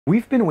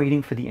We've been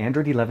waiting for the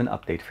Android 11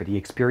 update for the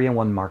Xperia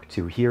 1 Mark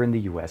II here in the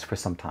US for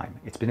some time.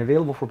 It's been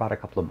available for about a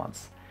couple of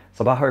months.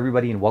 Sabaha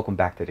everybody and welcome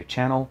back to the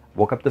channel.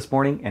 Woke up this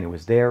morning and it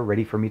was there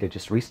ready for me to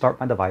just restart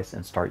my device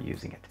and start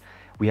using it.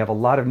 We have a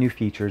lot of new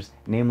features,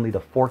 namely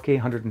the 4K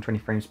 120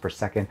 frames per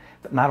second,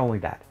 but not only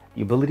that,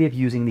 the ability of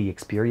using the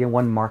Xperia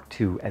 1 Mark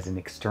II as an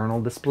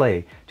external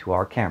display to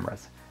our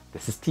cameras.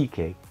 This is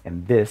TK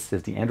and this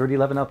is the Android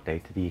 11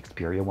 update to the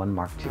Xperia 1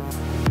 Mark II.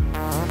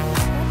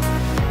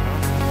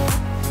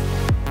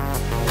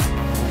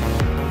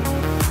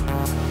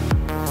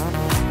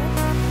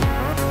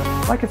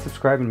 Like and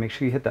subscribe and make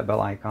sure you hit that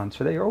bell icon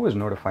so that you're always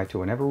notified to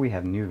whenever we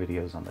have new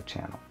videos on the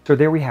channel. So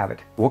there we have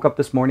it. Woke up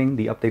this morning,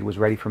 the update was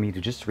ready for me to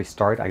just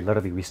restart. I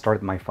literally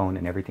restarted my phone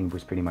and everything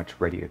was pretty much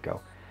ready to go.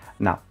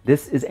 Now,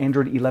 this is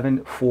Android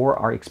 11 for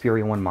our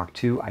Xperia 1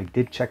 Mark II. I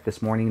did check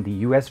this morning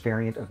the US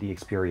variant of the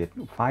Xperia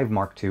 5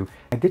 Mark II.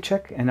 I did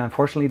check, and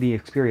unfortunately the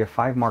Xperia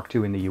 5 Mark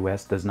II in the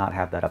US does not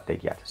have that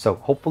update yet. So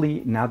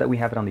hopefully now that we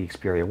have it on the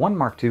Xperia 1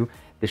 Mark II,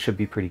 this should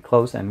be pretty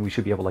close and we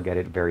should be able to get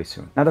it very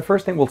soon. Now the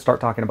first thing we'll start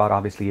talking about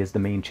obviously is the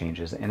main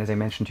changes, and as I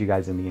mentioned to you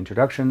guys in the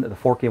introduction, the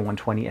 4K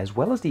 120 as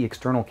well as the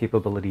external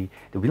capability,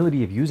 the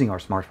ability of using our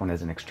smartphone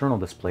as an external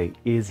display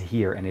is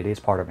here, and it is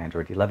part of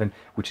Android 11,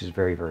 which is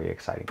very, very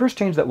exciting. First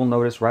change that we'll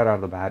notice right out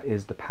of the bat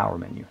is the power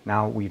menu.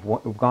 Now we've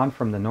gone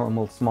from the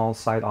normal small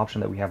side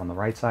option that we have on the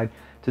right side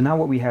to now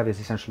what we have is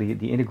essentially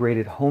the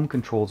integrated home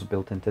controls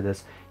built into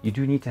this. You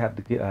do need to have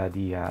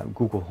the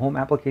Google Home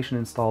application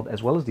installed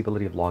as well as the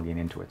ability of logging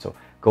into it. So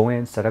go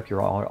in, set up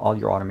all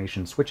your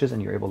automation switches,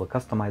 and you're able to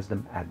customize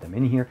them, add them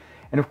in here.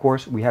 And of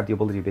course, we have the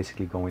ability of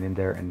basically going in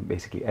there and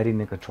basically editing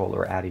the control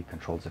or adding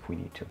controls if we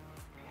need to.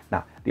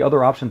 Now, the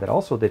other option that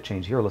also did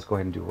change here, let's go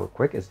ahead and do real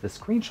quick, is the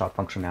screenshot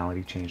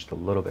functionality changed a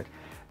little bit.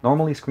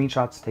 Normally,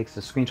 screenshots takes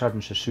the screenshot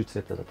and just shoots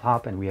it to the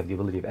top, and we have the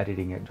ability of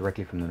editing it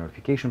directly from the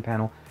notification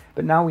panel.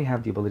 But now we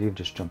have the ability of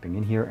just jumping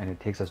in here, and it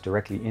takes us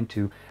directly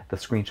into the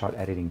screenshot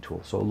editing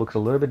tool. So it looks a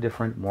little bit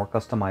different, more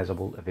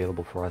customizable,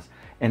 available for us,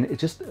 and it's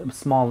just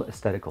small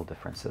aesthetical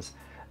differences.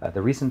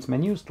 The recent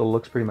menu still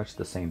looks pretty much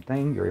the same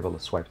thing. You're able to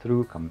swipe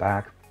through, come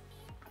back.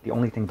 The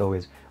only thing though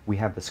is we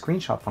have the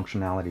screenshot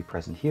functionality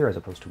present here as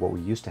opposed to what we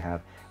used to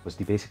have was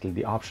basically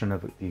the option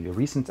of the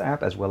recent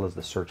app as well as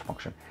the search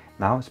function.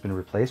 Now it's been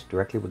replaced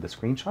directly with the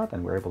screenshot,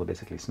 and we're able to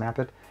basically snap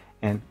it,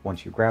 and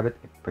once you grab it,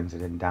 it brings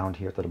it in down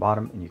here to the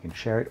bottom, and you can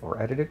share it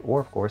or edit it, or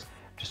of course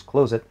just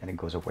close it and it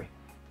goes away.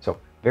 So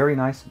very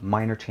nice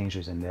minor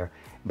changes in there,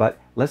 but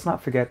let's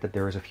not forget that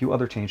there is a few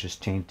other changes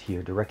changed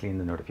here directly in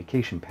the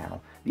notification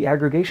panel. The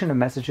aggregation of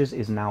messages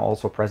is now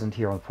also present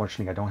here.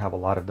 Unfortunately, I don't have a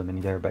lot of them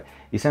in there, but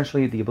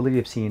essentially the ability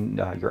of seeing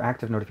your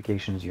active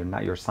notifications,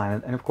 your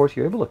silent, and of course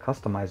you're able to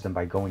customize them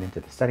by going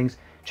into the settings,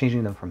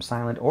 changing them from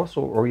silent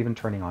also, or even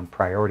turning on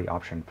priority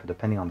option for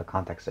depending on the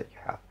context that you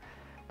have.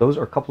 Those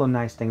are a couple of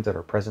nice things that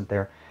are present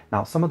there.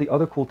 Now, some of the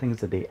other cool things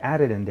that they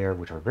added in there,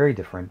 which are very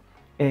different.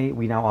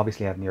 We now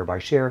obviously have nearby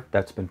share.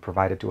 That's been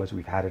provided to us.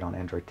 We've had it on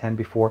Android 10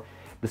 before.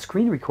 The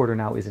screen recorder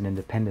now is an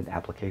independent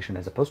application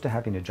as opposed to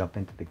having to jump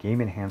into the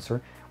game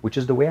enhancer, which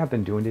is the way I've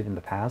been doing it in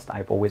the past.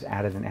 I've always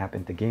added an app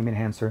into game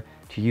enhancer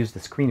to use the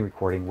screen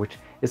recording, which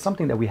is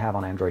something that we have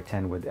on Android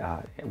 10 with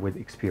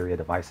Xperia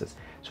devices.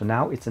 So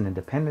now it's an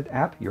independent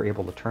app. You're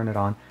able to turn it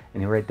on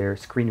and you're right there,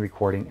 screen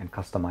recording, and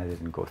customize it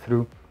and go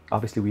through.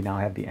 Obviously, we now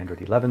have the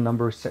Android 11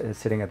 number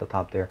sitting at the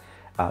top there.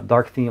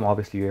 Dark theme,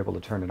 obviously you're able to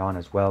turn it on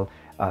as well.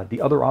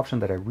 The other option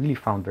that I really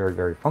found very,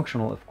 very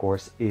functional, of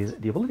course, is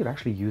the ability of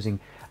actually using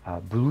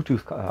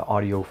Bluetooth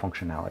audio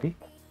functionality.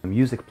 The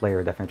music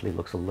player definitely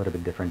looks a little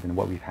bit different than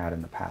what we've had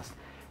in the past.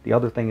 The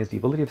other thing is the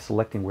ability of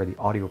selecting where the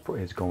audio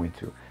is going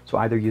to. So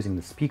either using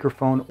the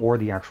speakerphone or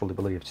the actual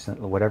ability of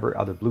whatever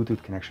other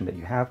Bluetooth connection that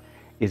you have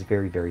is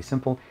very, very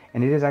simple,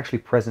 and it is actually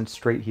present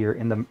straight here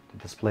in the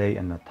display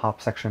in the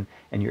top section,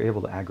 and you're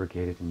able to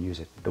aggregate it and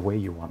use it the way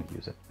you want to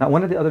use it. Now,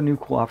 one of the other new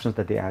cool options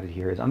that they added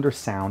here is under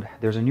sound,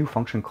 there's a new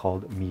function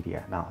called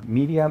media. Now,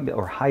 media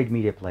or hide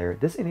media player,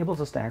 this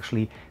enables us to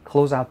actually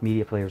close out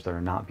media players that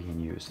are not being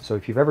used. So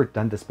if you've ever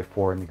done this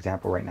before, an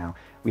example right now,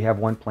 we have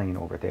one playing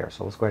over there.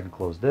 So let's go ahead and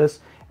close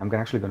this. I'm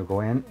actually going to go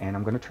in and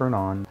I'm going to turn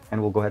on,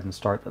 and we'll go ahead and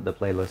start the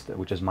playlist,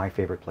 which is my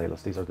favorite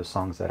playlist. These are the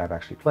songs that I've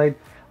actually played.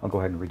 I'll go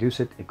ahead and reduce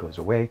it. It goes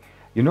away.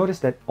 You notice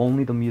that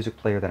only the music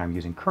player that I'm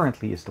using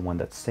currently is the one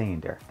that's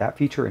staying there. That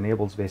feature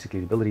enables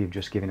basically the ability of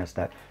just giving us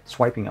that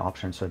swiping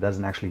option so it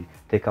doesn't actually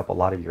take up a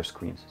lot of your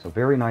screens. So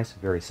very nice,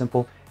 very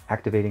simple.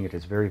 Activating it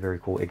is very, very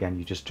cool. Again,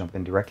 you just jump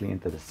in directly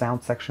into the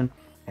sound section,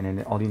 and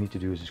then all you need to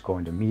do is just go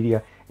into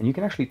media, and you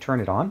can actually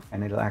turn it on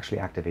and it'll actually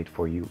activate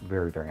for you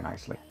very, very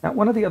nicely. Now,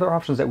 one of the other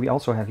options that we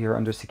also have here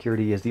under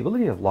security is the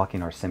ability of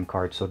locking our SIM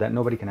card so that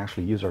nobody can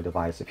actually use our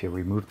device if you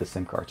remove the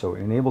SIM card. So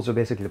it enables you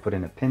basically to put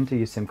in a pin to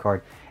your SIM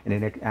card, and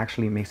it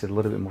actually makes it a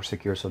little bit more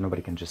secure so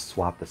nobody can just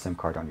swap the SIM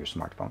card on your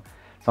smartphone.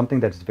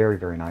 Something that's very,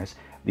 very nice.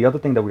 The other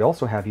thing that we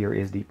also have here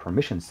is the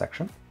permissions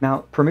section. Now,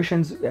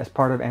 permissions as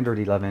part of Android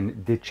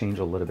 11 did change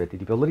a little bit. The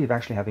ability of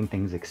actually having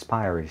things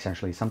expire,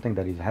 essentially something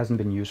that hasn't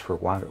been used for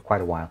quite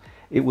a while,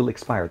 it will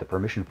expire. The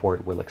permission for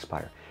it will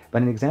expire.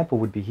 But an example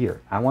would be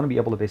here. I want to be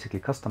able to basically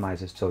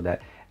customize it so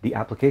that the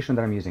application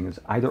that I'm using is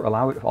either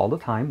allow it all the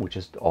time, which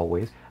is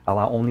always,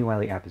 allow only while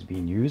the app is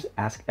being used,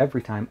 ask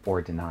every time,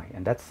 or deny.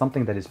 And that's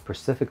something that is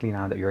specifically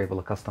now that you're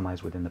able to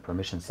customize within the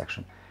permissions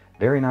section.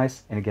 Very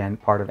nice, and again,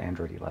 part of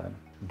Android 11.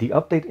 The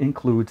update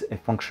includes a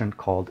function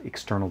called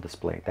external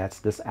display. That's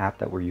this app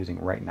that we're using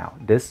right now.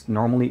 This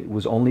normally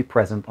was only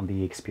present on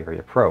the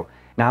Xperia Pro.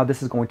 Now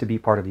this is going to be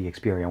part of the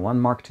Xperia 1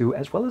 Mark II,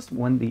 as well as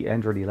when the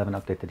Android 11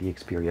 update to the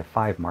Xperia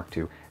 5 Mark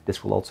II.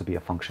 This will also be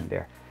a function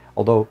there.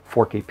 Although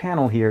 4K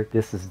panel here,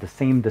 this is the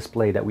same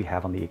display that we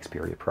have on the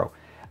Xperia Pro.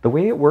 The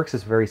way it works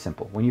is very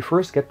simple. When you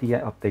first get the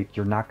update,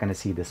 you're not going to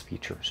see this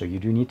feature. So you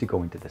do need to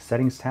go into the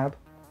Settings tab.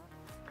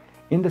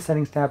 In the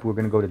Settings tab, we're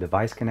going to go to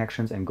Device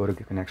Connections and go to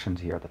Connections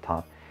here at the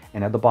top.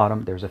 And at the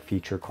bottom, there's a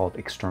feature called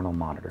External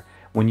Monitor.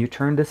 When you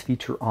turn this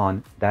feature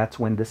on, that's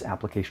when this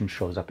application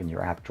shows up in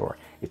your app drawer.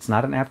 It's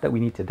not an app that we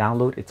need to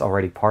download. It's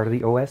already part of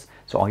the OS.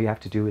 So all you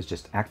have to do is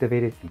just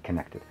activate it and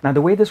connect it. Now,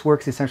 the way this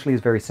works essentially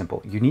is very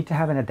simple. You need to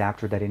have an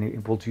adapter that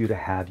enables you to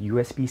have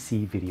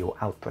USB-C video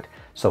output.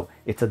 So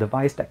it's a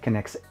device that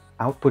connects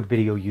output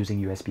video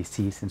using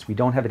USB-C, since we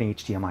don't have an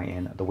HDMI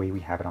in the way we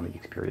have it on the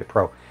Xperia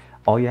Pro.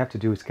 All you have to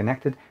do is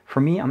connect it.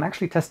 For me, I'm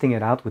actually testing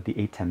it out with the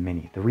Atem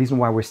Mini. The reason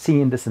why we're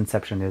seeing this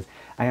inception is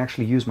I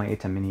actually use my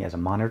Atem Mini as a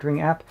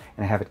monitoring app,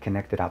 and I have it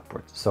connected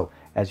outwards. So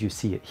as you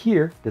see it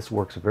here, this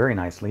works very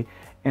nicely.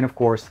 And of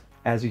course,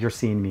 as you're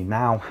seeing me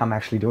now, I'm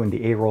actually doing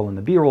the A-roll and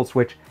the B-roll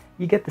switch.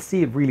 You get to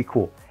see it really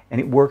cool,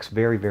 and it works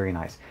very, very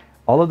nice.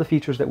 All of the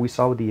features that we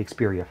saw with the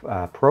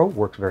Xperia Pro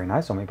works very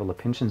nice. So I'm able to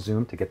pinch and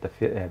zoom to get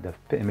the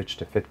image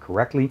to fit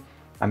correctly.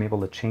 I'm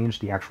able to change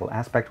the actual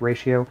aspect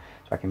ratio,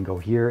 so I can go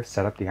here,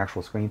 set up the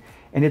actual screen,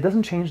 and it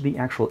doesn't change the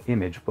actual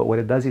image, but what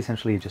it does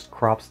essentially, it just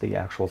crops the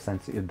actual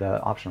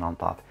the option on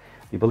top.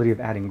 The ability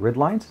of adding grid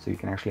lines, so you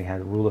can actually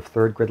have a rule of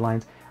third grid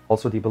lines.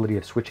 Also the ability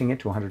of switching it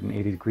to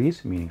 180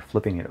 degrees, meaning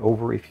flipping it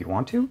over if you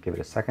want to. Give it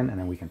a second, and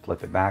then we can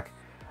flip it back.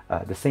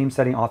 The same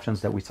setting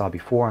options that we saw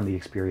before on the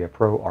Xperia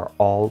Pro are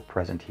all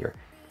present here.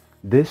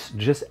 This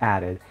just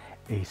added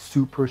a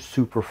super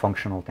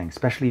functional thing,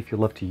 especially if you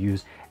love to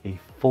use a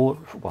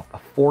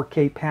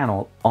 4K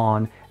panel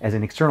on as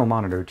an external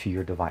monitor to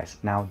your device.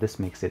 Now this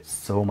makes it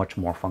so much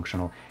more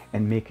functional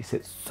and makes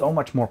it so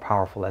much more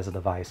powerful as a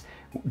device,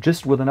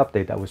 just with an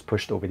update that was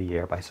pushed over the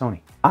air by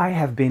Sony. I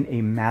have been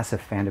a massive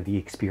fan of the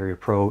Xperia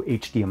Pro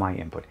HDMI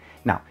input.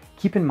 Now,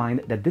 keep in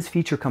mind that this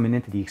feature coming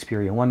into the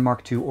Xperia 1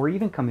 Mark II or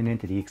even coming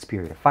into the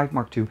Xperia 5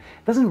 Mark II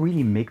doesn't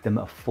really make them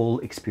a full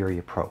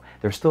Xperia Pro.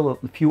 There's still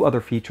a few other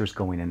features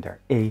going in there.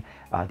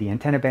 The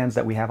antenna bands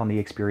that we have on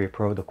the Xperia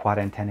Pro, the quad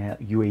antenna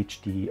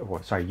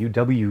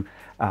UW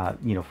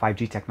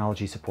 5G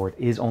technology support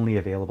is only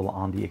available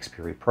on the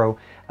Xperia Pro.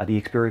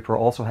 The Xperia Pro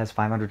also has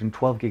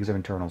 512 gigs of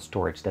internal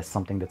storage. That's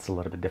something that's a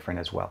little bit different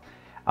as well.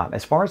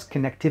 As far as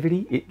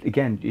connectivity,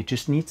 it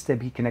just needs to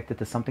be connected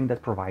to something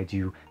that provides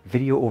you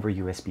video over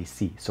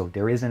USB-C. So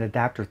there is an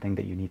adapter thing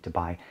that you need to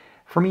buy.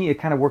 For me, it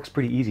kind of works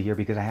pretty easy here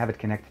because I have it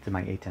connected to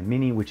my Atem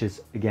Mini, which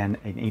is, again,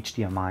 an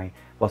HDMI,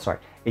 a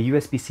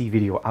USB-C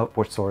video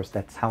output source.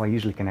 That's how I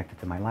usually connect it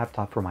to my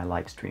laptop for my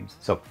live streams.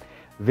 So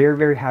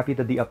very happy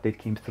that the update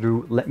came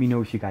through. Let me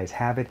know if you guys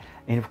have it.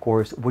 And of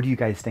course, what do you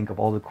guys think of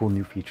all the cool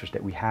new features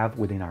that we have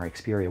within our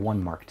Xperia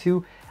 1 Mark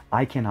II?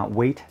 I cannot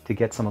wait to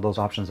get some of those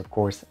options, of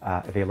course,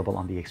 available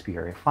on the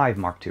Xperia 5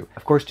 Mark II.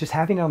 Of course, just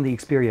having it on the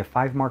Xperia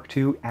 5 Mark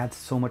II adds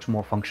so much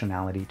more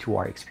functionality to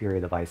our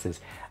Xperia devices,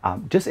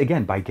 just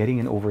again, by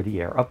getting an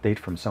over-the-air update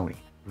from Sony.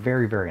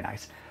 Very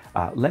nice.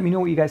 Let me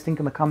know what you guys think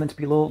in the comments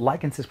below.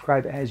 Like and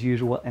subscribe as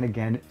usual. And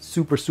again,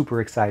 super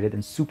excited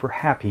and super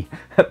happy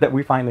that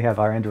we finally have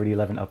our Android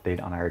 11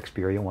 update on our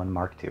Xperia 1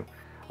 Mark II.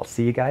 I'll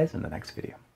see you guys in the next video.